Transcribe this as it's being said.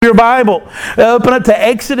Your Bible, open up to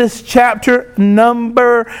Exodus chapter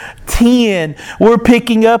number 10. We're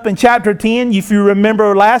picking up in chapter 10. If you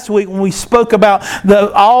remember last week when we spoke about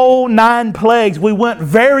all 9 plagues, we went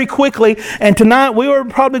very quickly, and tonight we were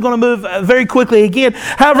probably going to move very quickly again.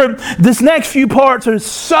 However, this next few parts are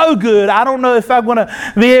so good, I don't know if I'm going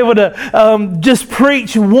to be able to just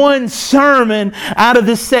preach one sermon out of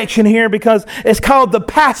this section here, because it's called the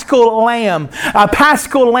Paschal Lamb. A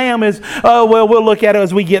Paschal Lamb is, we'll look at it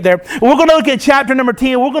as we get there. We're going to look at chapter number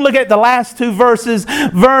 10. We're going to look at the last 2 verses,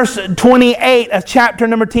 verse 28 of chapter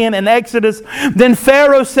number 10 in Exodus. Then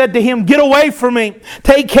Pharaoh said to him, "Get away from me.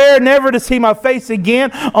 Take care never to see my face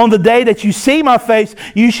again. On the day that you see my face,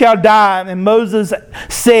 you shall die." And Moses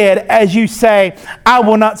said, "As you say, I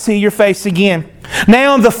will not see your face again."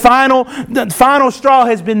 Now the final straw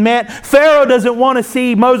has been met. Pharaoh doesn't want to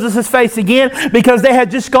see Moses' face again, because they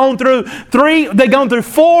had just gone through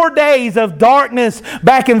 4 days of darkness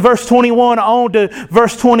back in verse 21 on to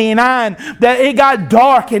verse 29. That it got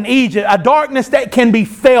dark in Egypt, a darkness that can be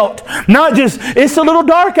felt. Not just, it's a little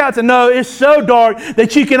dark outside. No, it's so dark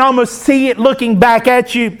that you can almost see it looking back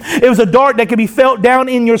at you. It was a dark that could be felt down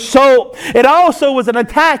in your soul. It also was an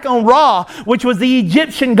attack on Ra, which was the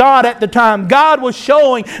Egyptian god at the time. God was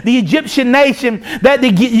showing the Egyptian nation that the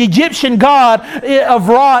Egyptian God of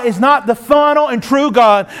Ra is not the final and true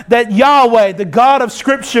God, that Yahweh, the God of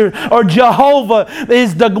Scripture, or Jehovah,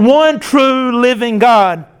 is the one true living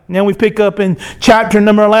God. Now we pick up in chapter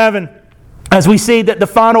number 11. As we see that the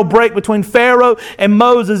final break between Pharaoh and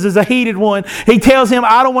Moses is a heated one. He tells him,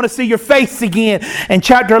 "I don't want to see your face again." In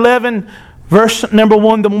chapter 11, verse number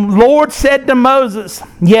 1, the Lord said to Moses,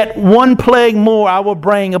 "Yet one plague more I will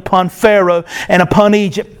bring upon Pharaoh and upon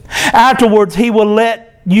Egypt. Afterwards he will let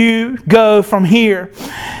you go from here.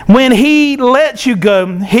 When he lets you go,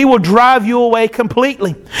 he will drive you away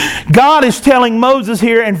completely." God is telling Moses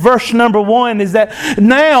here in verse number 1 is that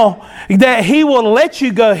now that he will let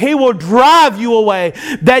you go, he will drive you away.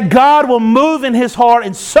 That God will move in his heart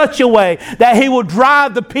in such a way that he will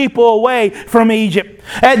drive the people away from Egypt.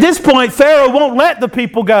 At this point, Pharaoh won't let the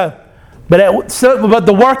people go. But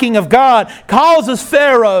the working of God causes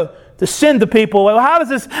Pharaoh to send the people away. Well, how does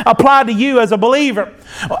this apply to you as a believer?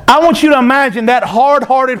 I want you to imagine that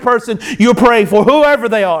hard-hearted person you're praying for, whoever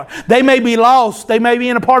they are. They may be lost. They may be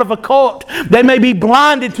in a part of a cult. They may be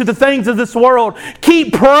blinded to the things of this world.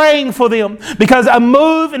 Keep praying for them, because a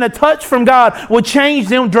move and a touch from God will change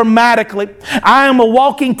them dramatically. I am a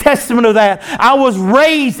walking testament of that. I was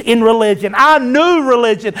raised in religion. I knew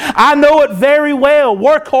religion. I know it very well.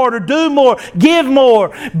 Work harder, do more, give more.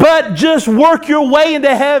 But just work your way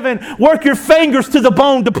into heaven. Work your fingers to the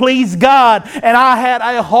bone to please God. And I had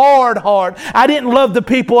a hard heart. I didn't love the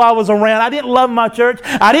people I was around. I didn't love my church.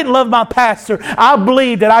 I didn't love my pastor. I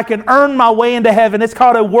believed that I can earn my way into heaven. It's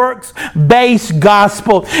called a works-based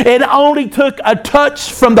gospel. It only took a touch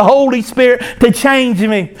from the Holy Spirit to change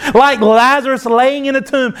me. Like Lazarus laying in a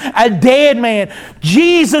tomb, a dead man.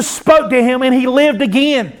 Jesus spoke to him and he lived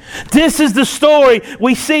again. This is the story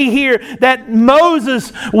we see here, that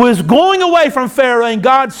Moses was going away from Pharaoh, and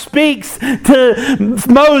God speaks to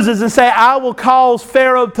Moses and say, "I will cause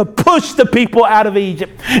Pharaoh to push the people out of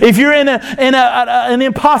Egypt." If you're in an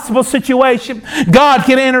impossible situation, God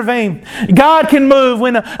can intervene. God can move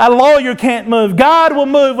when a lawyer can't move. God will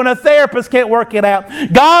move when a therapist can't work it out.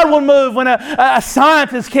 God will move when a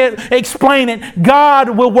scientist can't explain it. God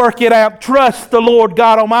will work it out. Trust the Lord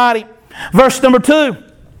God Almighty. Verse number 2.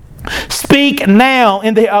 Speak now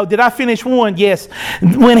in the... Oh, did I finish 1? Yes.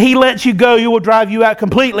 When he lets you go, you will drive you out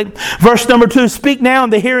completely. Verse number 2. Speak now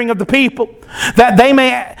in the hearing of the people, that they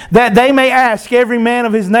may ask every man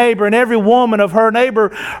of his neighbor and every woman of her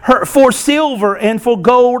neighbor for silver and for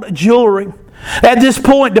gold jewelry. At this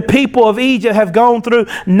point, the people of Egypt have gone through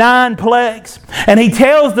 9 plagues. And he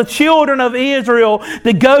tells the children of Israel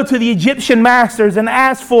to go to the Egyptian masters and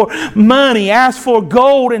ask for money, ask for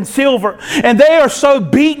gold and silver. And they are so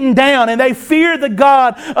beaten down, and they fear the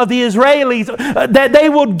God of the Israelis that they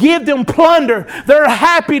will give them plunder. They're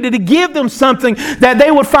happy to give them something that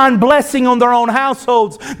they would find blessing on their own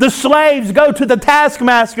households. The slaves go to the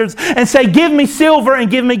taskmasters and say, "Give me silver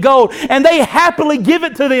and give me gold." And they happily give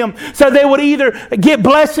it to them, so they would either get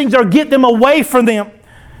blessings or get them away from them.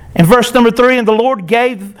 In verse number 3, and the Lord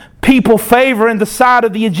gave people favor in the sight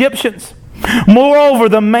of the Egyptians. Moreover,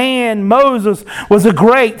 the man Moses was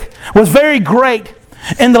very great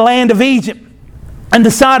in the land of Egypt, in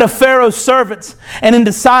the sight of Pharaoh's servants, and in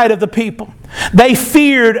the sight of the people. They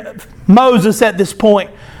feared Moses at this point.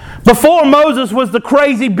 Before, Moses was the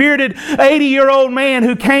crazy bearded 80-year-old man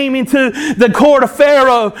who came into the court of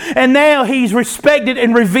Pharaoh, and now he's respected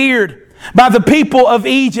and revered. by the people of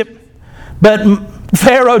Egypt. But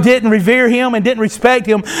Pharaoh didn't revere him and didn't respect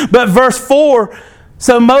him. But verse 4,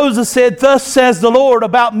 so Moses said, thus says the Lord,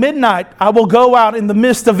 about midnight I will go out in the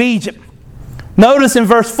midst of Egypt. Notice in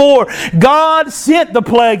verse 4, God sent the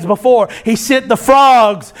plagues before. He sent the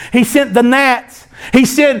frogs. He sent the gnats. He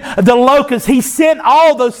sent the locusts. He sent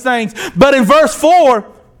all those things. But in verse 4,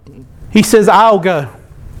 He says, I'll go.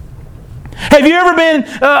 Have you ever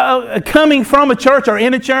been coming from a church or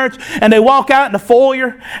in a church and they walk out in the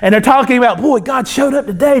foyer and they're talking about, boy, God showed up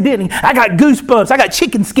today, didn't He? I got goosebumps. I got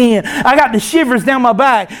chicken skin. I got the shivers down my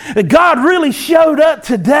back. God really showed up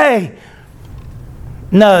today.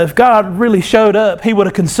 No, if God really showed up, He would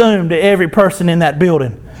have consumed every person in that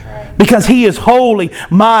building. Because He is holy,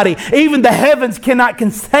 mighty. Even the heavens cannot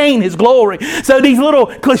contain His glory. So these little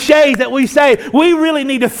cliches that we say, we really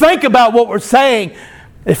need to think about what we're saying.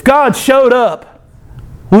 If God showed up,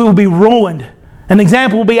 we will be ruined. An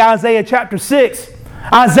example will be Isaiah chapter 6.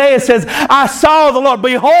 Isaiah says, I saw the Lord.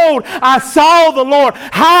 Behold, I saw the Lord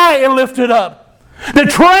high and lifted up. The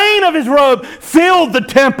train of His robe filled the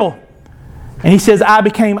temple. And he says, I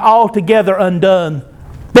became altogether undone.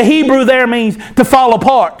 The Hebrew there means to fall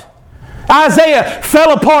apart. Isaiah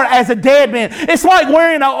fell apart as a dead man. It's like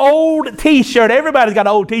wearing an old t-shirt. Everybody's got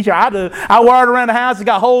an old t-shirt. I do. I wear it around the house. It's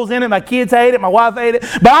got holes in it. My kids hate it. My wife hate it.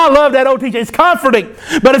 But I love that old t-shirt. It's comforting.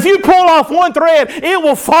 But if you pull off one thread, it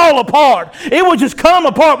will fall apart. It will just come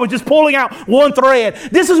apart with just pulling out one thread.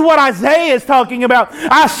 This is what Isaiah is talking about.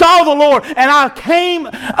 I saw the Lord and I came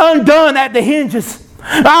undone at the hinges.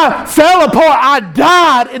 I fell apart. I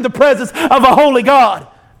died in the presence of a holy God.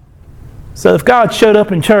 So if God showed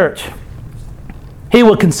up in church, He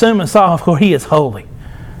will consume us all, for He is holy.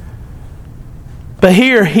 But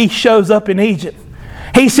here He shows up in Egypt.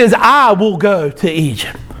 He says, I will go to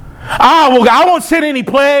Egypt. I will go. I won't send any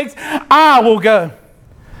plagues. I will go.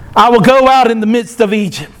 I will go out in the midst of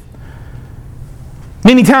Egypt.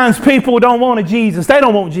 Many times people don't want a Jesus. They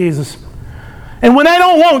don't want Jesus. And when they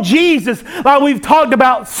don't want Jesus, like we've talked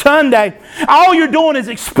about Sunday, all you're doing is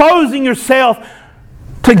exposing yourself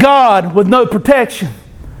to God with no protection.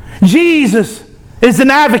 Jesus is an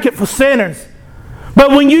advocate for sinners. But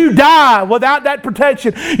when you die without that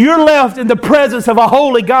protection, you're left in the presence of a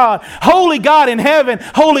holy God. Holy God in heaven,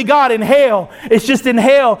 holy God in hell. It's just in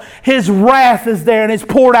hell, His wrath is there and it's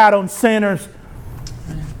poured out on sinners.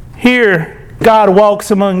 Here, God walks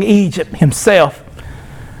among Egypt Himself.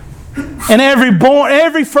 And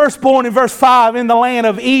every firstborn in verse 5 in the land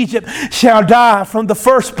of Egypt shall die, from the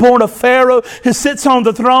firstborn of Pharaoh who sits on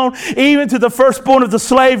the throne, even to the firstborn of the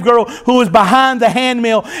slave girl who is behind the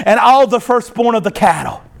handmill, and all the firstborn of the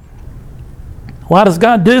cattle. Why does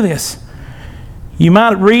God do this? You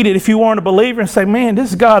might read it if you weren't a believer and say, man,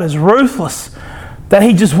 this God is ruthless, that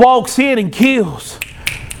He just walks in and kills.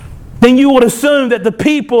 Then you would assume that the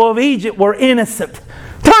people of Egypt were innocent.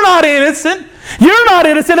 They're not innocent. You're not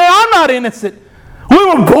innocent and I'm not innocent. We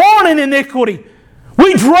were born in iniquity.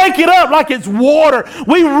 We drink it up like it's water.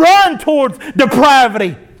 We run towards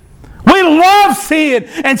depravity. We love sin,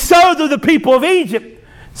 and so do the people of Egypt.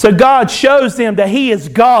 So God shows them that He is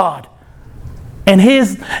God. And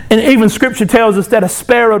even Scripture tells us that a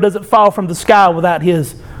sparrow doesn't fall from the sky without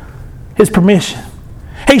His permission.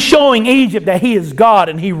 He's showing Egypt that He is God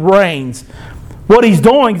and He reigns. What He's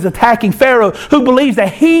doing is attacking Pharaoh, who believes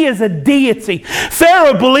that he is a deity.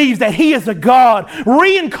 Pharaoh believes that he is a God,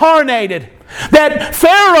 reincarnated. That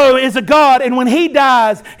Pharaoh is a God, and when he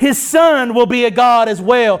dies, his son will be a God as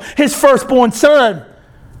well. His firstborn son,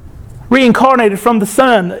 reincarnated from the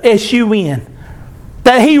Son, S-U-N.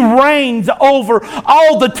 That he reigns over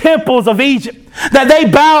all the temples of Egypt. That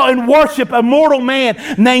they bow and worship a mortal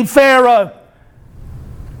man named Pharaoh.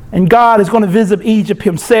 And God is going to visit Egypt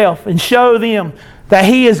Himself and show them that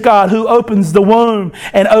He is God who opens the womb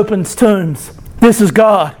and opens tombs. This is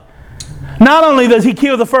God. Not only does He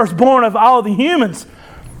kill the firstborn of all the humans,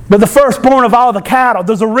 but the firstborn of all the cattle.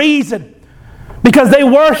 There's a reason. Because they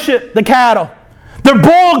worship the cattle. Their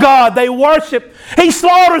bull god they worship. He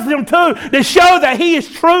slaughters them too to show that He is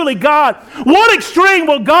truly God. What extreme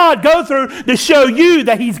will God go through to show you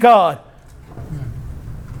that He's God?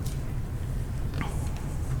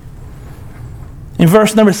 In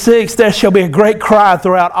verse number 6, there shall be a great cry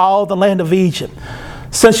throughout all the land of Egypt,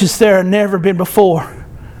 such as there had never been before,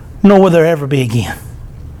 nor will there ever be again.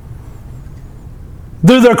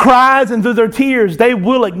 Through their cries and through their tears, they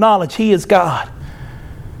will acknowledge He is God.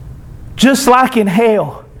 Just like in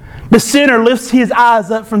hell, the sinner lifts his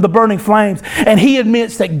eyes up from the burning flames and he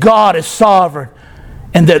admits that God is sovereign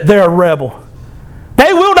and that they're a rebel.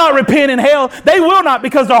 They will not repent in hell. They will not,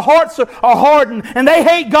 because their hearts are hardened and they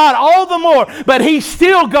hate God all the more. But He's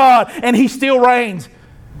still God and He still reigns.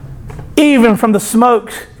 Even from the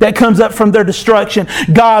smoke that comes up from their destruction,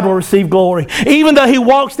 God will receive glory. Even though He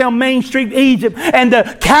walks down Main Street, Egypt, and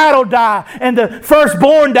the cattle die and the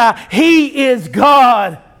firstborn die, He is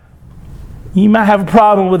God. You might have a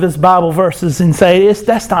problem with this Bible verses and say,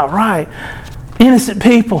 that's not right. Innocent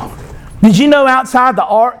people. Did you know outside the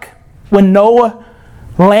ark, when Noah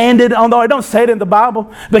landed on the ark, don't say it in the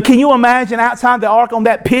Bible, but can you imagine outside the ark on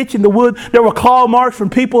that pitch in the wood, there were claw marks from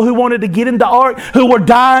people who wanted to get in the ark, who were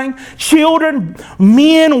dying, children,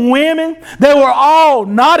 men, women. They were all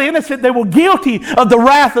not innocent. They were guilty of the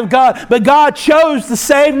wrath of God, but God chose to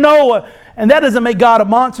save Noah. And that doesn't make God a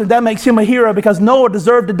monster. That makes Him a hero, because Noah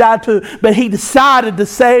deserved to die too. But He decided to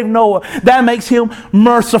save Noah. That makes Him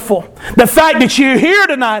merciful. The fact that you're here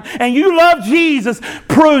tonight and you love Jesus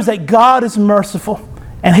proves that God is merciful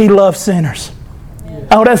and He loves sinners.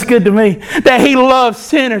 Oh, that's good to me. That He loves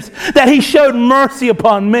sinners. That He showed mercy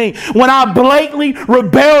upon me when I blatantly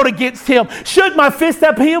rebelled against Him, shook my fist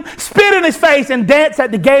at Him, spit in His face, and danced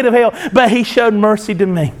at the gate of hell. But He showed mercy to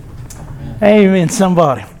me. Amen,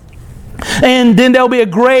 somebody. And then there'll be a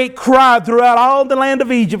great cry throughout all the land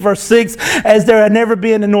of Egypt, verse 6, as there had never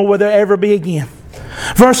been and nor will there ever be again.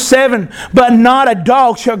 Verse 7, but not a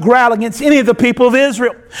dog shall growl against any of the people of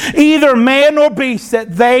Israel, either man nor beast,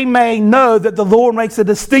 that they may know that the Lord makes a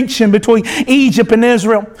distinction between Egypt and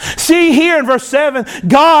Israel. See here in verse 7,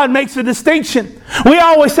 God makes a distinction. We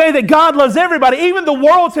always say that God loves everybody. Even the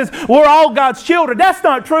world says we're all God's children. That's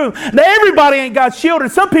not true. Everybody ain't God's children.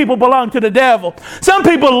 Some people belong to the devil. Some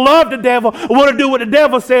people love the devil, want to do what the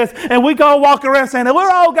devil says, and we go walk around saying that we're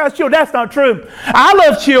all God's children. That's not true. I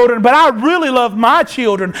love children, but I really love my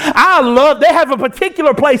children. They have a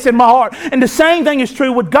particular place in my heart. And the same thing is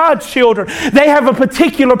true with God's children. They have a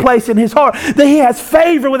particular place in His heart. That He has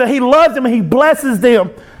favor with them. He loves them and He blesses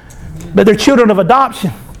them. But they're children of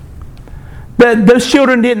adoption. But those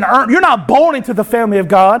children didn't earn. You're not born into the family of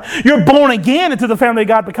God. You're born again into the family of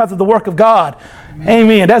God because of the work of God.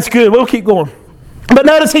 Amen. That's good. We'll keep going. But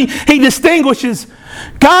notice He distinguishes.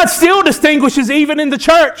 God still distinguishes even in the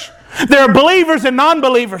church. There are believers and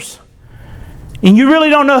non-believers. And you really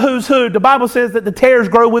don't know who's who. The Bible says that the tares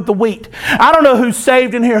grow with the wheat. I don't know who's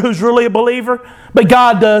saved in here, who's really a believer, but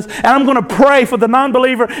God does. And I'm going to pray for the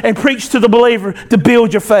non-believer and preach to the believer to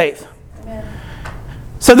build your faith. Amen.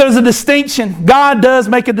 So there's a distinction. God does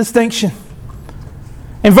make a distinction.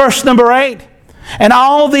 In verse number 8, and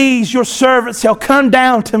all these your servants shall come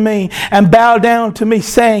down to me and bow down to me,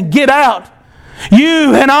 saying, get out,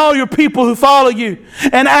 you and all your people who follow you.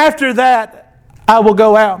 And after that, I will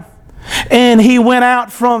go out. And he went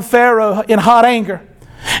out from Pharaoh in hot anger.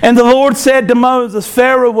 And the Lord said to Moses,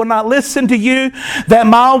 Pharaoh will not listen to you, that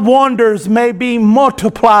my wonders may be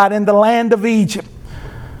multiplied in the land of Egypt.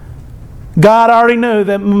 God already knew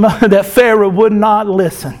that Pharaoh would not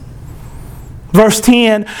listen. Verse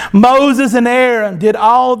 10, Moses and Aaron did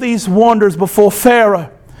all these wonders before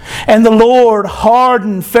Pharaoh. And the Lord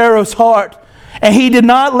hardened Pharaoh's heart, and he did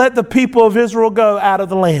not let the people of Israel go out of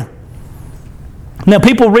the land. Now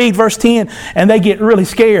people read verse 10 and they get really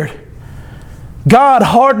scared. God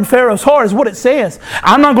hardened Pharaoh's heart is what it says.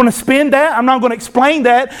 I'm not going to spin that. I'm not going to explain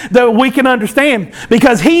that we can understand,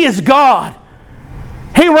 because He is God.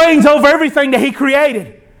 He reigns over everything that He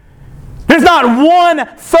created. There's not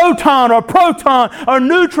one photon or proton or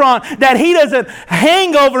neutron that He doesn't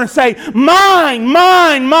hang over and say, mine,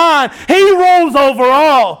 mine, mine. He rules over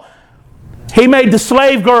all. He made the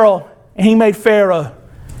slave girl and He made Pharaoh.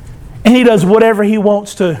 And He does whatever He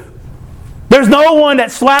wants to. There's no one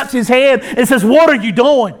that slaps his head and says, what are you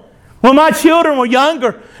doing? When my children were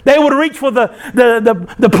younger, they would reach for the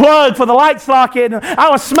plug for the light socket, and I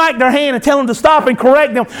would smack their hand and tell them to stop and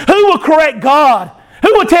correct them. Who will correct God?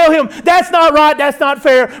 Who will tell Him, that's not right, that's not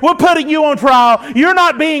fair, we're putting you on trial, you're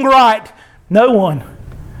not being right? No one.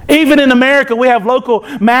 Even in America, we have local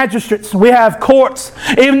magistrates. We have courts.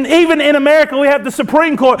 Even in America, we have the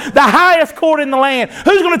Supreme Court, the highest court in the land.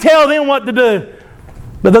 Who's going to tell them what to do?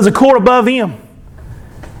 But there's a court above Him.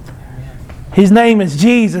 His name is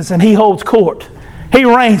Jesus, and He holds court. He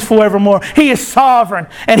reigns forevermore. He is sovereign,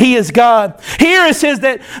 and He is God. Here it says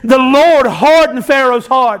that the Lord hardened Pharaoh's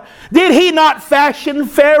heart. Did He not fashion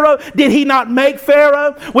Pharaoh? Did He not make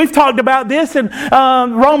Pharaoh? We've talked about this in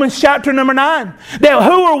Romans chapter number 9. That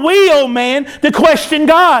who are we, oh man, to question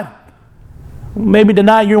God? Maybe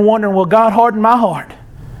tonight you're wondering, will God harden my heart?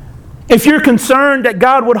 If you're concerned that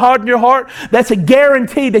God would harden your heart, that's a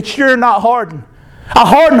guarantee that you're not hardened. A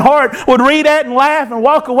hardened heart would read that and laugh and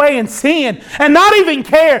walk away and sin and not even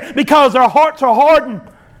care because our hearts are hardened.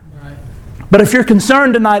 Right. But if you're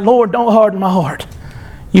concerned tonight, Lord, don't harden my heart.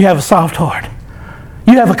 You have a soft heart.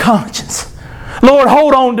 You have a conscience. Lord,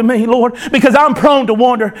 hold on to me, Lord, because I'm prone to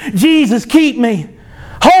wander. Jesus, keep me.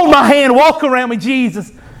 Hold my hand. Walk around me,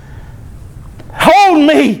 Jesus. Hold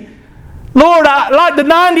me. Lord, like the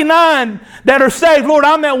 99 that are saved, Lord,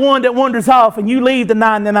 I'm that one that wanders off, and you leave the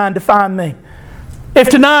 99 to find me. If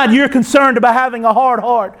tonight you're concerned about having a hard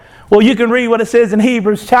heart, well, you can read what it says in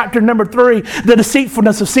Hebrews chapter number 3, the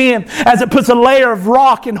deceitfulness of sin, as it puts a layer of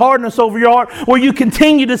rock and hardness over your heart, where you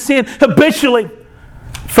continue to sin habitually.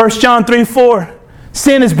 1 John 3:4,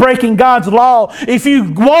 sin is breaking God's law. If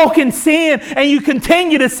you walk in sin and you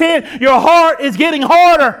continue to sin, your heart is getting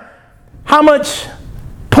harder. How much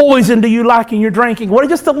poison do you like in your drinking? Well,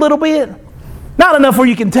 just a little bit. Not enough where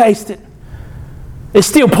you can taste it. It's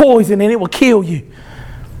still poison and it will kill you.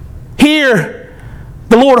 Here,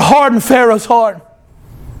 the Lord hardened Pharaoh's heart.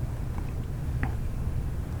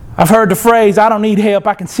 I've heard the phrase, I don't need help,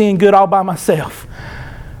 I can sin good all by myself.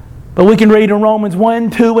 But we can read in Romans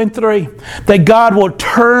 1, 2, and 3 that God will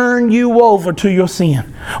turn you over to your sin.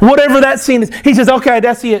 Whatever that sin is, He says, okay,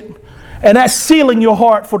 that's it. And that's sealing your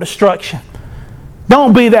heart for destruction.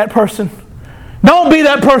 Don't be that person. Don't be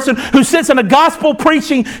that person who sits in a gospel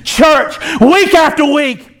preaching church week after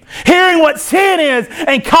week, hearing what sin is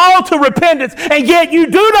and call to repentance, and yet you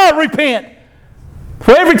do not repent.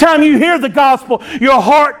 For every time you hear the gospel, your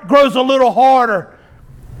heart grows a little harder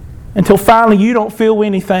until finally you don't feel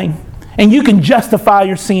anything and you can justify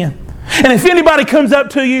your sin. And if anybody comes up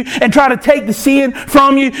to you and try to take the sin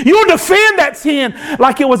from you, you'll defend that sin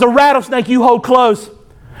like it was a rattlesnake you hold close.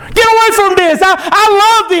 Get away from this.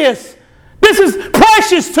 I love this. This is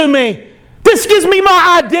precious to me. This gives me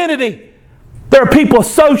my identity. There are people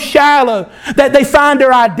so shallow that they find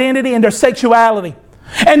their identity in their sexuality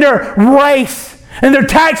and their race and their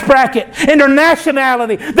tax bracket and their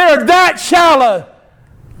nationality. They're that shallow.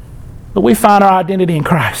 But we find our identity in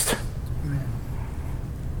Christ.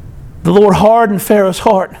 The Lord hardened Pharaoh's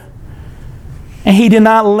heart, and he did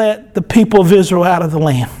not let the people of Israel out of the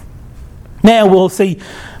land. Now we'll see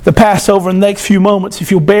the Passover in the next few moments, if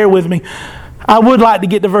you'll bear with me. I would like to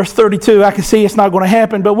get to verse 32. I can see it's not going to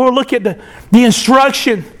happen, but we'll look at the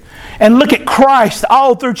instruction and look at Christ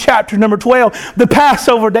all through chapter number 12, the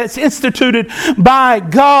Passover that's instituted by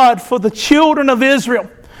God for the children of Israel.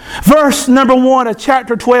 Verse number 1 of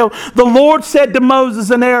chapter 12, the Lord said to Moses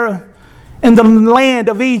and Aaron in the land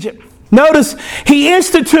of Egypt. Notice He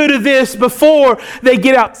instituted this before they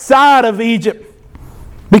get outside of Egypt,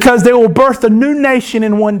 because they will birth a new nation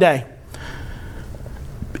in one day.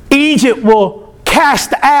 Egypt will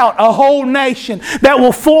cast out a whole nation that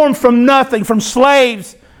will form from nothing, from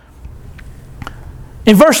slaves.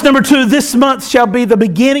 In verse number 2, this month shall be the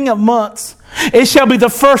beginning of months. It shall be the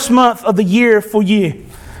first month of the year for you.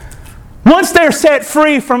 Once they're set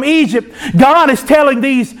free from Egypt, God is telling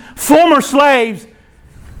these former slaves,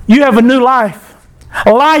 you have a new life.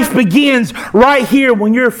 Life begins right here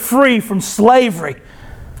when you're free from slavery.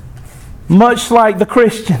 Much like the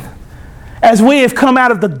Christian. As we have come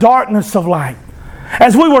out of the darkness of light.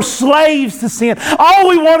 As we were slaves to sin. All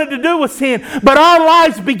we wanted to do was sin. But our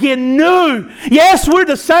lives begin new. Yes, we're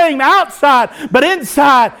the same outside. But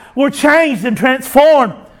inside, we're changed and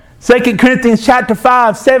transformed. 2 Corinthians chapter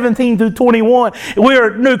 5, 17 through 21.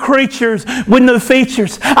 We're new creatures with new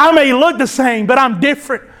features. I may look the same, but I'm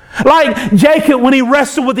different. Like Jacob, when he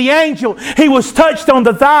wrestled with the angel, he was touched on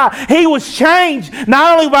the thigh. He was changed,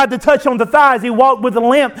 not only by the touch on the thigh as he walked with a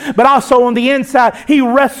limp, but also on the inside. He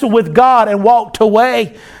wrestled with God and walked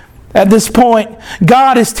away. At this point,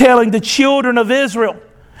 God is telling the children of Israel,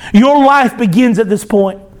 your life begins at this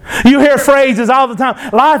point. You hear phrases all the time.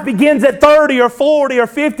 Life begins at 30 or 40 or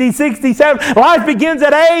 50, 60, 70. Life begins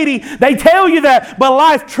at 80. They tell you that. But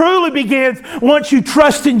life truly begins once you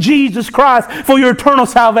trust in Jesus Christ for your eternal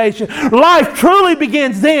salvation. Life truly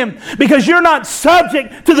begins then, because you're not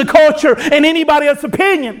subject to the culture and anybody else's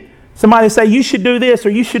opinion. Somebody say, you should do this or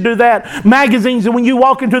you should do that. Magazines, and when you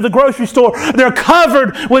walk into the grocery store, they're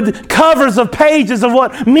covered with covers of pages of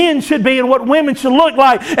what men should be and what women should look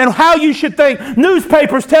like and how you should think.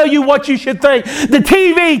 Newspapers tell you what you should think. The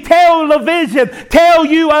TV, television, tell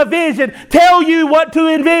you a vision, tell you what to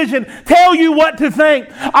envision, tell you what to think.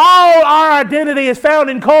 All our identity is found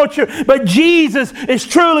in culture, but Jesus is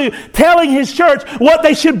truly telling His church what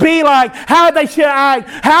they should be like, how they should act,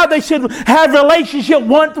 how they should have relationship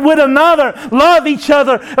one with another, love each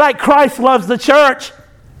other like Christ loves the church.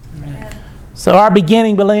 Amen. So our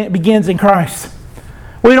beginning begins in Christ.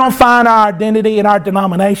 We don't find our identity in our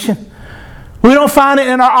denomination. We don't find it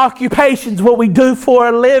in our occupations, what we do for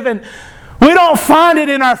a living. We don't find it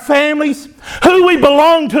in our families. Who we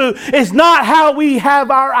belong to is not how we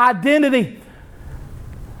have our identity.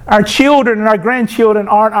 Our children and our grandchildren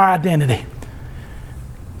aren't our identity.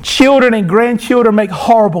 Children and grandchildren make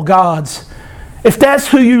horrible gods. If that's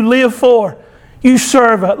who you live for, you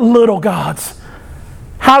serve little gods.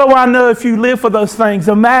 How do I know if you live for those things?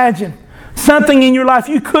 Imagine something in your life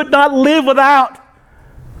you could not live without.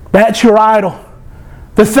 That's your idol.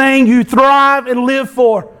 The thing you thrive and live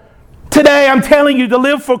for. Today I'm telling you to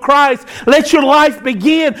live for Christ. Let your life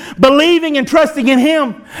begin believing and trusting in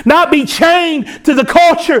Him. Not be chained to the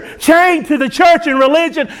culture, chained to the church and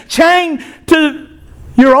religion, chained to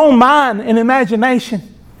your own mind and imagination.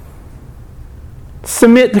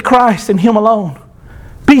 Submit to Christ and Him alone.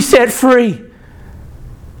 Be set free.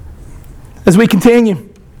 As we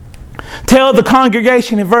continue, tell the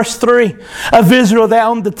congregation in verse 3 of Israel that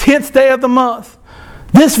on the 10th day of the month,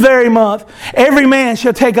 this very month, every man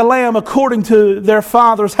shall take a lamb according to their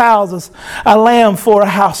father's houses, a lamb for a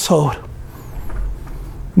household.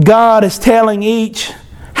 God is telling each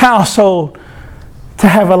household to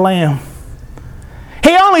have a lamb.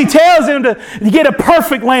 He only tells them to get a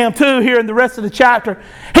perfect lamb too here in the rest of the chapter.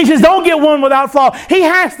 He says, don't get one without flaw. He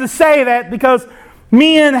has to say that because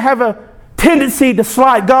men have a tendency to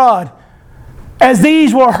slight God. As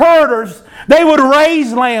these were herders, they would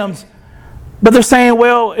raise lambs. But they're saying,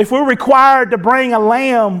 well, if we're required to bring a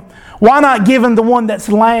lamb, why not give him the one that's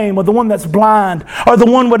lame or the one that's blind or the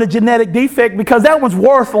one with a genetic defect? Because that one's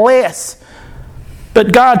worth less.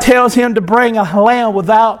 But God tells him to bring a lamb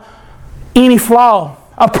without any flaw,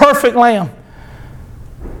 a perfect lamb.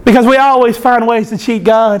 Because we always find ways to cheat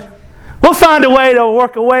God. We'll find a way to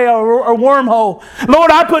work away a wormhole.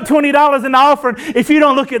 Lord, I put $20 in the offering if you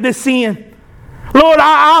don't look at this sin. Lord,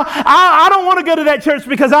 I don't want to go to that church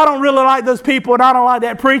because I don't really like those people and I don't like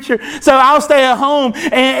that preacher. So I'll stay at home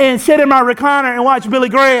and sit in my recliner and watch Billy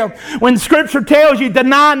Graham. When Scripture tells you,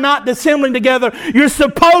 deny not the assembling together, you're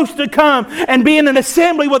supposed to come and be in an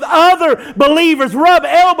assembly with other believers, rub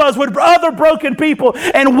elbows with other broken people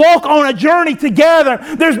and walk on a journey together.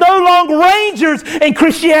 There's no Lone Rangers in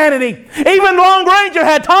Christianity. Even Lone Ranger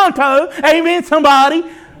had Tonto. Amen, somebody.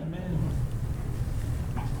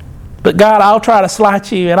 But God, I'll try to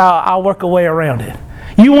slight you and I'll work a way around it.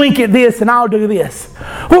 You wink at this and I'll do this.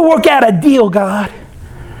 We'll work out a deal, God.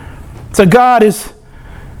 So God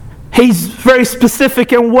He's very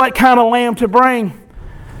specific in what kind of lamb to bring.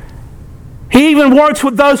 He even works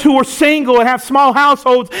with those who are single and have small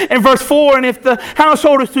households in verse 4. And if the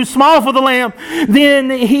household is too small for the lamb, then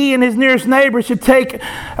he and his nearest neighbor should take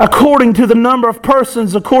according to the number of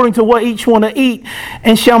persons, according to what each one to eat,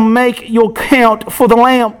 and shall make your count for the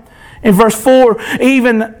lamb. In verse 4,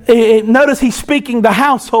 notice he's speaking to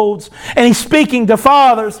households and he's speaking to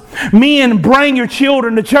fathers. Men, bring your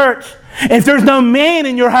children to church. If there's no man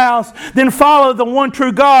in your house, then follow the one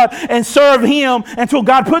true God and serve Him until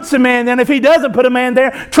God puts a man there. And if He doesn't put a man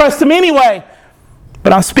there, trust Him anyway.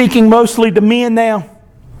 But I'm speaking mostly to men now.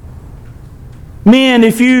 Men,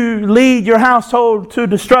 if you lead your household to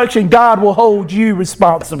destruction, God will hold you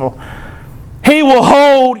responsible. He will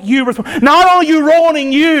hold you responsible. Not only you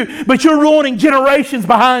ruining you, but you're ruining generations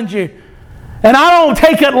behind you. And I don't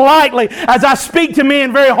take it lightly as I speak to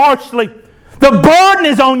men very harshly. The burden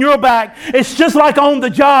is on your back. It's just like on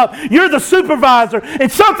the job. You're the supervisor.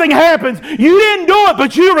 If something happens, you didn't do it,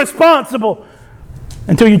 but you're responsible.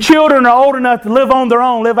 Until your children are old enough to live on their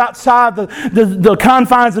own, live outside the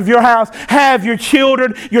confines of your house, have your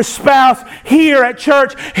children, your spouse here at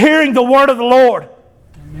church, hearing the word of the Lord.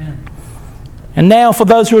 Amen. And now for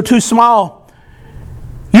those who are too small,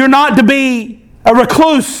 you're not to be a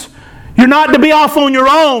recluse. You're not to be off on your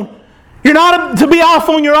own. You're not to be off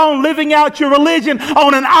on your own, living out your religion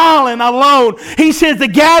on an island alone. He says to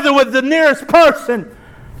gather with the nearest person.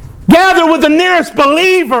 Gather with the nearest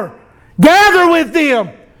believer. Gather with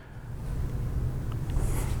them.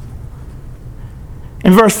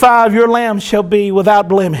 In verse 5, your lamb shall be without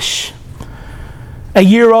blemish, a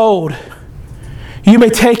year old. You may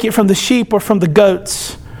take it from the sheep or from the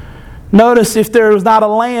goats. Notice if there was not a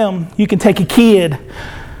lamb, you can take a kid.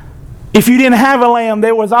 If you didn't have a lamb,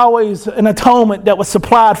 there was always an atonement that was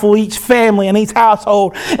supplied for each family and each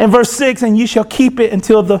household. In verse 6, and you shall keep it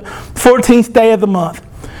until the 14th day of the month.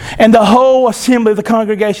 And the whole assembly of the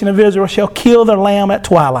congregation of Israel shall kill their lamb at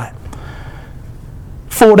twilight.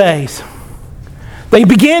 4 days. They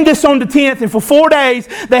begin this on the 10th, and for 4 days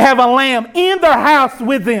they have a lamb in their house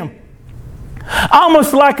with them.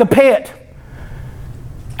 Almost like a pet.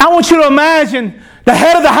 I want you to imagine the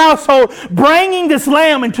head of the household bringing this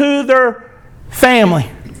lamb into their family.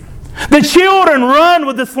 The children run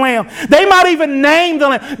with this lamb. They might even name the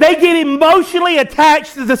lamb. They get emotionally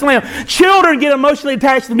attached to this lamb. Children get emotionally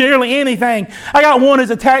attached to nearly anything. I got one who's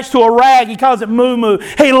attached to a rag. He calls it Moo Moo.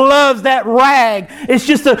 He loves that rag. It's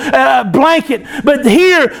just a blanket. But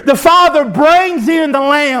here, the father brings in the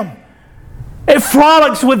lamb. It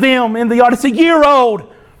frolics with them in the yard. It's a year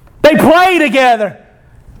old. They play together.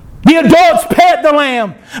 The adults pet the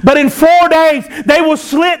lamb, but in 4 days they will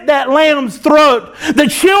slit that lamb's throat. The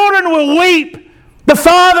children will weep. The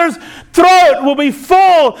father's throat will be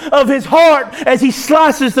full of his heart as he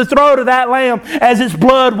slices the throat of that lamb, as its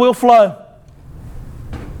blood will flow.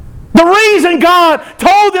 The reason God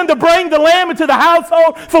told them to bring the lamb into the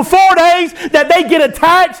household for 4 days, that they get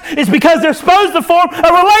attached, is because they're supposed to form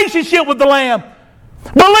a relationship with the lamb.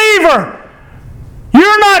 Believer,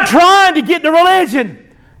 you're not trying to get the religion.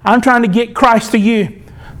 I'm trying to get Christ to you,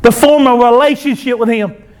 to form a relationship with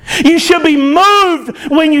Him. You should be moved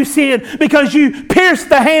when you sin because you pierced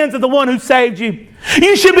the hands of the one who saved you.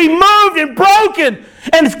 You should be moved and broken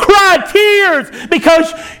and cry tears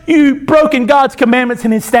because you've broken God's commandments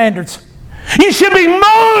and His standards. You should be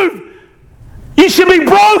moved. You should be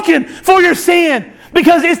broken for your sin,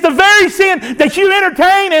 because it's the very sin that you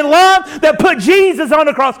entertain and love that put Jesus on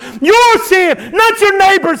the cross. Your sin, not your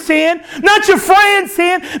neighbor's sin, not your friend's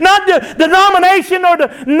sin, not the denomination or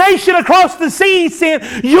the nation across the sea's sin.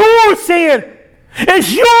 Your sin.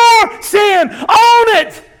 It's your sin. Own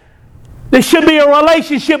it. There should be a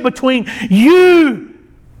relationship between you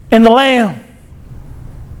and the lamb.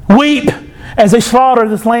 Weep as they slaughter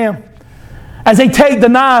this lamb, as they take the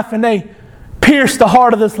knife and they pierce the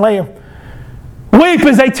heart of this lamb. Weep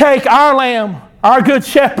as they take our lamb, our good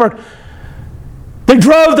shepherd. They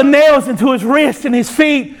drove the nails into his wrists and his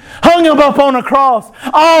feet, hung him up on a cross,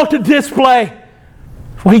 all to display.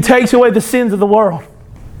 For he takes away the sins of the world.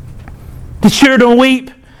 The children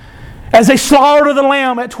weep as they slaughter the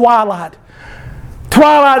lamb at twilight.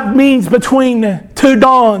 Twilight means between the two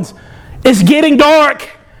dawns. It's getting dark,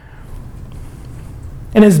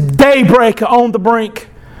 and it's daybreak on the brink.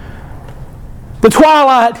 The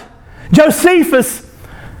twilight. Josephus,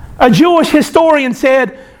 a Jewish historian,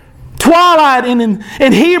 said twilight in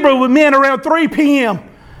Hebrew would mean around 3 p.m.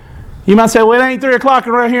 You might say, well, it ain't 3 o'clock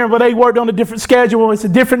around here, but they worked on a different schedule. It's a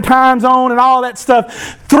different time zone and all that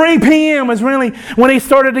stuff. 3 p.m. is really when it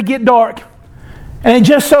started to get dark. And it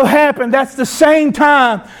just so happened that's the same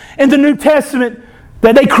time in the New Testament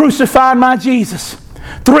that they crucified my Jesus.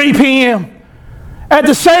 3 p.m. At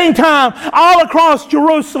the same time, all across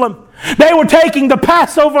Jerusalem, they were taking the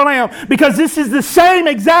Passover lamb, because this is the same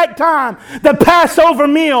exact time, the Passover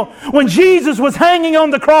meal, when Jesus was hanging on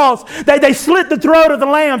the cross, they slit the throat of the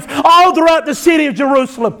lambs all throughout the city of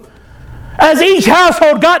Jerusalem. As each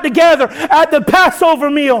household got together at the Passover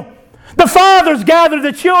meal, the fathers gathered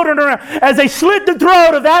the children around. As they slit the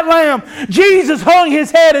throat of that lamb, Jesus hung His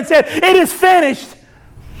head and said, "It is finished."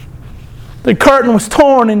 The curtain was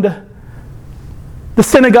torn into the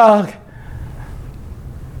synagogue.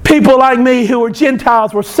 People like me who were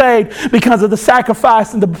Gentiles were saved because of the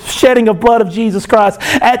sacrifice and the shedding of blood of Jesus Christ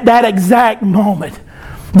at that exact moment.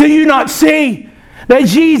 Do you not see that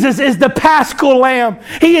Jesus is the Paschal Lamb?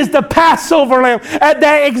 He is the Passover Lamb. At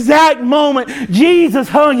that exact moment, Jesus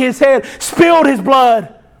hung His head, spilled His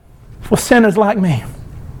blood for sinners like me.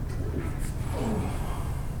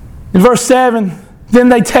 In verse 7, then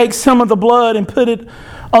they take some of the blood and put it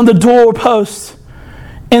on the doorposts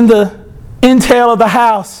in the entail of the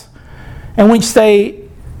house in which they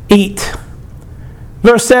eat.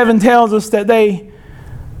 Verse 7 tells us that they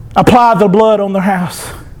apply the blood on their house.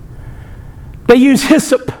 They use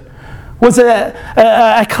hyssop. Was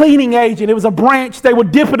a cleaning agent. It was a branch. They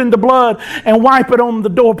would dip it in the blood and wipe it on the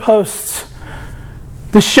doorposts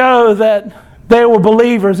to show that they were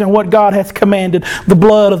believers in what God has commanded, the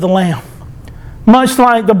blood of the Lamb. Much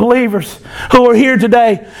like the believers who are here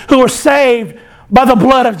today, who are saved by the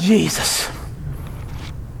blood of Jesus.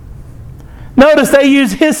 Notice they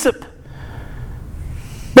use hyssop.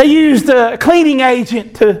 They used a cleaning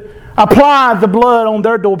agent to apply the blood on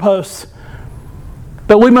their doorposts.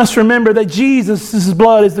 But we must remember that Jesus'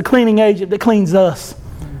 blood is the cleaning agent that cleans us.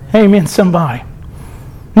 Amen, somebody.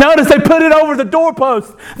 Notice they put it over the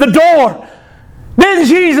doorpost, the door. Didn't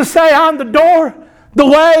Jesus say, "I'm the door, the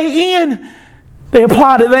way in"? They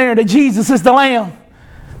applied it there, that Jesus is the Lamb.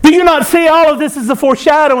 Do you not see all of this as a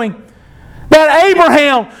foreshadowing that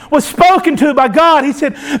Abraham was spoken to by God. He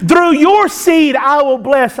said, through your seed I will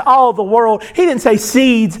bless all the world. He didn't say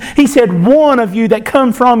seeds. He said one of you that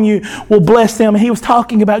come from you will bless them. And he was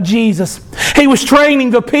talking about Jesus. He was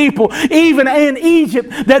training the people, even in Egypt,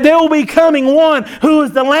 that there will be coming one who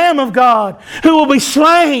is the Lamb of God, who will be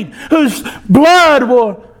slain, whose blood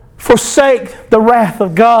will forsake the wrath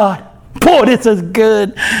of God. Boy, this is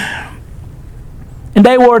good. And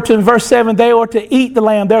they were to, in verse 7, they were to eat the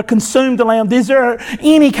lamb. They're consumed the lamb. These are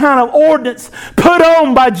any kind of ordinance put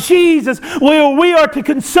on by Jesus where we are to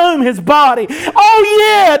consume His body. Oh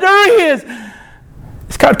yeah, there is.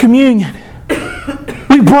 It's called communion.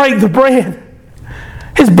 We break the bread.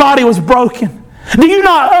 His body was broken. Do you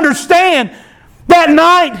not understand? That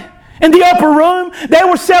night in the upper room, they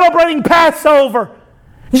were celebrating Passover.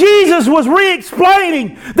 Jesus was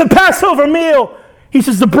re-explaining the Passover meal. He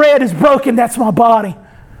says, the bread is broken, that's my body.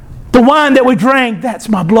 The wine that we drank, that's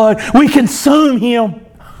my blood. We consume Him.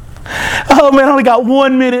 Oh man, I only got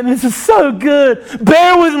 1 minute and this is so good.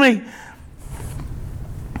 Bear with me.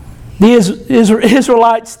 The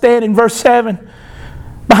Israelites stand in verse 7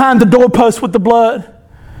 behind the doorpost with the blood.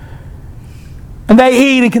 And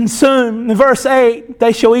they eat and consume. In verse 8,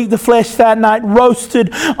 they shall eat the flesh that night,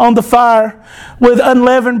 roasted on the fire with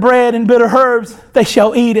unleavened bread and bitter herbs. They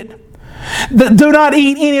shall eat it. Do not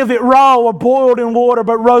eat any of it raw or boiled in water,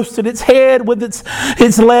 but roasted, its head with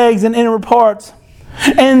its legs and inner parts.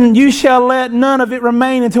 And you shall let none of it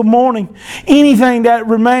remain until morning. Anything that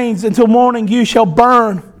remains until morning you shall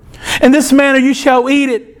burn. In this manner you shall eat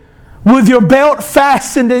it, with your belt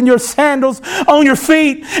fastened and your sandals on your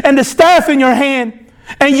feet and the staff in your hand.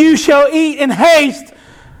 And you shall eat in haste.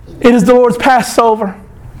 It is the Lord's Passover.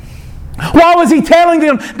 Why was He telling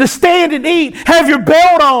them to stand and eat? Have your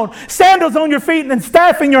belt on, sandals on your feet, and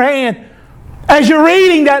staff in your hand. As you're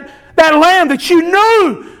eating that lamb that you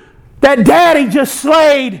knew that Daddy just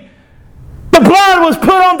slayed. The blood was put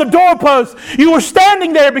on the doorpost. You were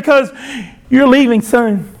standing there because you're leaving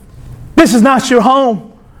soon. This is not your home.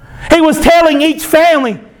 He was telling each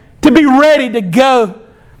family to be ready to go.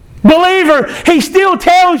 Believer, He still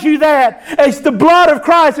tells you that as the blood of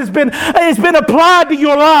Christ has been applied to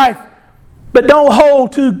your life. But don't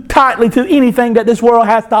hold too tightly to anything that this world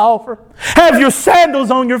has to offer. Have your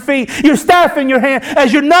sandals on your feet, your staff in your hand,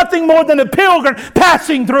 as you're nothing more than a pilgrim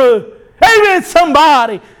passing through. Amen,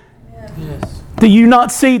 somebody. Yes. Do you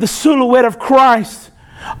not see the silhouette of Christ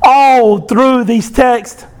all through these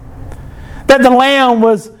texts? That the lamb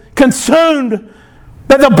was consumed,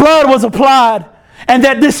 that the blood was applied, and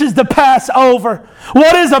that this is the Passover.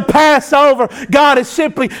 What is a Passover? God is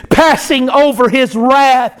simply passing over His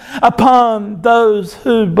wrath upon those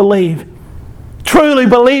who believe. Truly,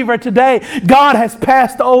 believer, today, God has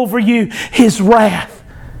passed over you His wrath.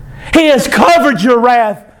 He has covered your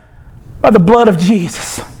wrath by the blood of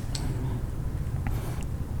Jesus.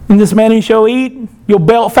 In this manner you shall eat, your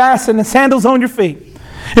belt fastened and sandals on your feet.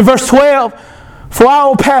 In verse 12, for I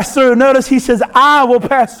will pass through. Notice He says, I will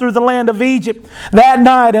pass through the land of Egypt that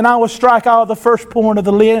night, and I will strike all the firstborn of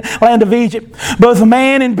the land of Egypt, both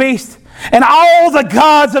man and beast, and all the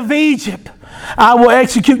gods of Egypt. I will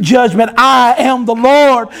execute judgment. I am the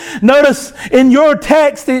Lord. Notice in your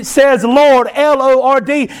text it says Lord,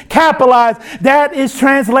 L-O-R-D, capitalized. That is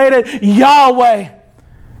translated Yahweh.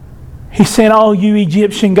 He's saying, all you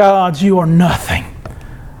Egyptian gods, you are nothing.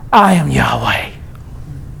 I am Yahweh.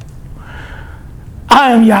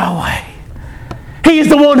 I am Yahweh. He is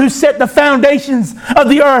the one who set the foundations of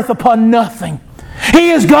the earth upon nothing.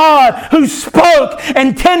 He is God who spoke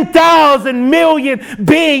and 10,000 million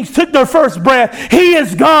beings took their first breath. He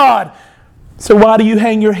is God. So why do you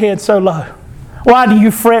hang your head so low? Why do you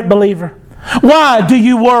fret, believer? Why do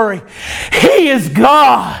you worry? He is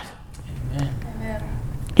God. Amen.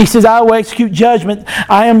 He says, I will execute judgment.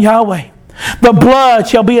 I am Yahweh. The blood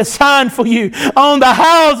shall be a sign for you on the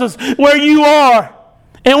houses where you are.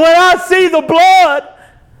 And when I see the blood,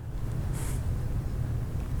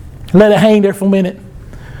 let it hang there for a minute.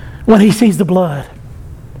 When He sees the blood.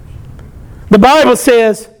 The Bible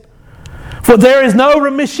says, for there is no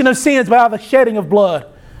remission of sins without the shedding of blood.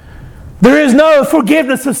 There is no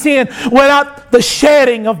forgiveness of sin without the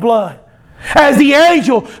shedding of blood. As the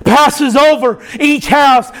angel passes over each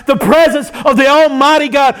house, the presence of the Almighty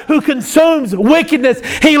God who consumes wickedness,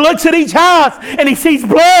 He looks at each house and He sees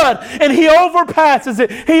blood and He overpasses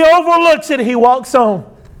it. He overlooks it. He walks on.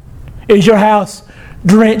 Is your house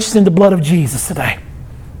drenched in the blood of Jesus today?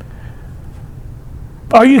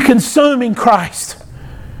 Are you consuming Christ?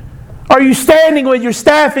 Are you standing with your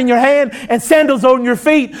staff in your hand and sandals on your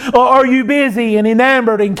feet? Or are you busy and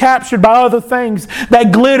enamored and captured by other things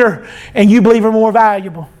that glitter and you believe are more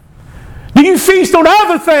valuable? Do Do you feast on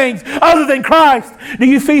other things other than Christ? Do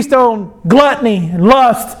you feast on gluttony and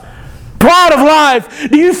lust, pride of life?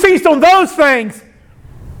 Do you feast on those things?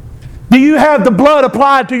 Do you have the blood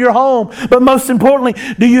applied to your home? But most importantly,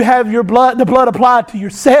 do you have the blood applied to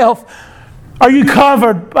yourself? Are you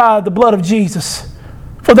covered by the blood of Jesus?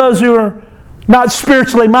 For those who are not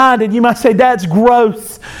spiritually minded, you might say, that's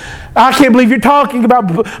gross. I can't believe you're talking about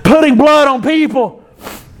putting blood on people.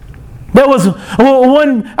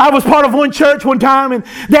 I was part of one church one time, and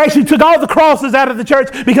they actually took all the crosses out of the church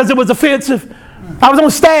because it was offensive. I was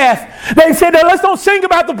on staff. They said, let's don't sing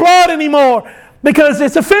about the blood anymore because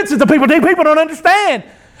it's offensive to people. People don't understand.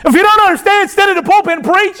 If you don't understand, stand in the pulpit and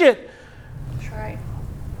preach it. That's right.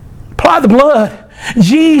 Apply the blood.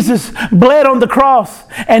 Jesus bled on the cross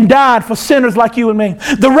and died for sinners like you and me.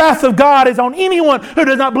 The wrath of God is on anyone who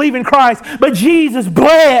does not believe in Christ. But Jesus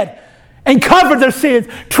bled and covered their sins.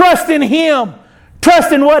 Trust in Him.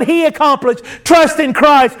 Trust in what He accomplished. Trust in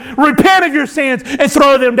Christ. Repent of your sins and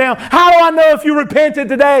throw them down. How do I know if you repented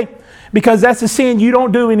today? Because that's a sin you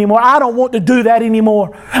don't do anymore. I don't want to do that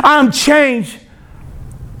anymore. I'm changed.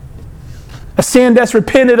 A sin that's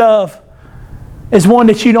repented of is one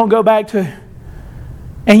that you don't go back to.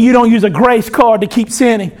 And you don't use a grace card to keep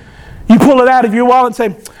sinning. You pull it out of your wallet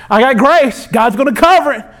and say, I got grace. God's going to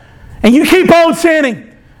cover it. And you keep on sinning.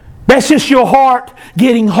 That's just your heart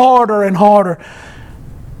getting harder and harder.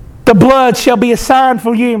 The blood shall be a sign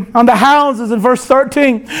for you on the houses in verse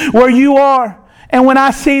 13 where you are. And when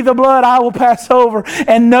I see the blood, I will pass over,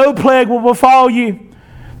 and no plague will befall you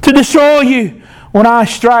to destroy you when I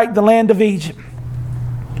strike the land of Egypt.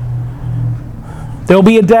 There'll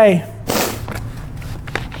be a day.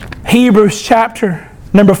 Hebrews chapter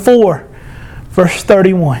number 4, verse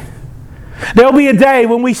 31. There'll be a day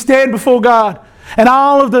when we stand before God, and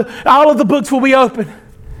all of the books will be open,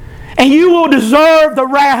 and you will deserve the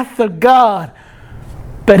wrath of God,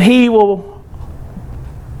 but He will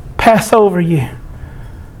pass over you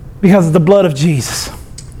because of the blood of Jesus.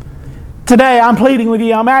 Today, I'm pleading with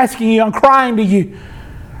you, I'm asking you, I'm crying to you.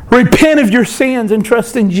 Repent of your sins and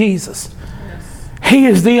trust in Jesus. He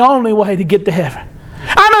is the only way to get to heaven.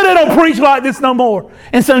 I know they don't preach like this no more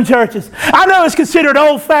in some churches. I know it's considered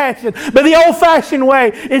old-fashioned, but the old-fashioned way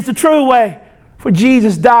is the true way. For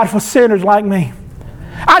Jesus died for sinners like me.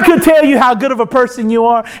 I could tell you how good of a person you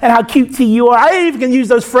are and how cutesy you are. I even can use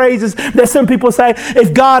those phrases that some people say,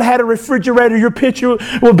 if God had a refrigerator, your picture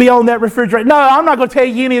would be on that refrigerator. No, I'm not going to tell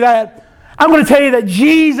you any of that. I'm going to tell you that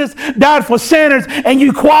Jesus died for sinners and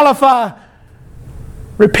you qualify.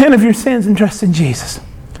 Repent of your sins and trust in Jesus.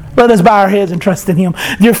 Let us bow our heads and trust in Him.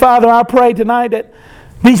 Dear Father, I pray tonight that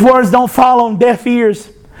these words don't fall on deaf ears.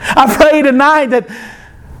 I pray tonight that,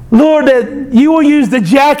 Lord, that you will use the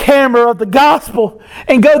jackhammer of the gospel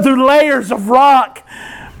and go through layers of rock,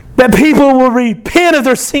 that people will repent of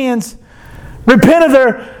their sins, repent of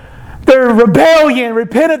their rebellion,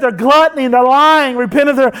 repent of their gluttony and their lying, repent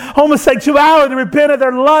of their homosexuality, repent of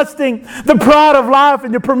their lusting, the pride of life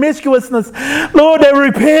and their promiscuousness. Lord, they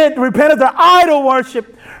repent of their idol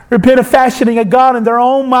worship, repent of fashioning a God in their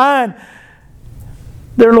own mind.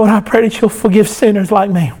 Dear Lord, I pray that you'll forgive sinners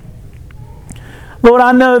like me. Lord,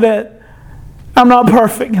 I know that I'm not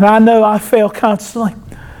perfect, and I know I fail constantly.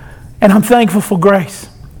 And I'm thankful for grace.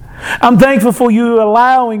 I'm thankful for you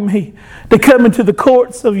allowing me to come into the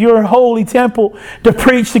courts of your holy temple to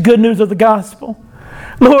preach the good news of the gospel.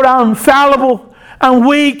 Lord, I'm fallible, I'm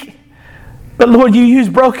weak, but Lord, you use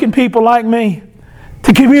broken people like me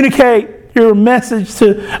to communicate your message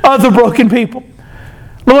to other broken people.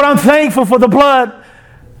 Lord, I'm thankful for the blood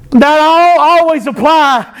that I always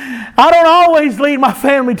apply. I don't always lead my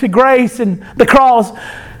family to grace and the cross.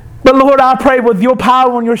 But Lord, I pray with your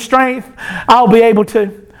power and your strength, I'll be able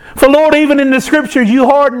to. For Lord, even in the scriptures, you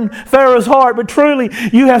hardened Pharaoh's heart, but truly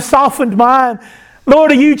you have softened mine.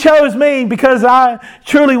 Lord, you chose me because I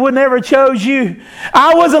truly would never chose you.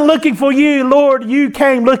 I wasn't looking for you, Lord. You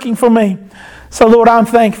came looking for me. So Lord, I'm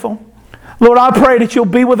thankful. Lord, I pray that you'll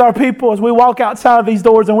be with our people as we walk outside of these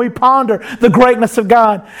doors and we ponder the greatness of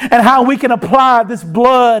God and how we can apply this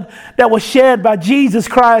blood that was shed by Jesus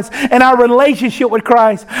Christ and our relationship with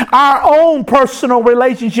Christ, our own personal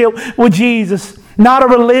relationship with Jesus. Not a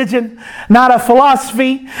religion, not a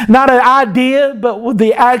philosophy, not an idea, but with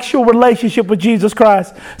the actual relationship with Jesus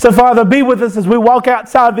Christ. So, Father, be with us as we walk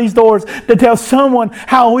outside these doors to tell someone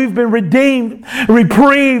how we've been redeemed,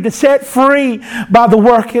 reprieved, and set free by the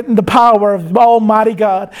work and the power of Almighty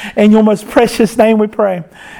God. In your most precious name we pray.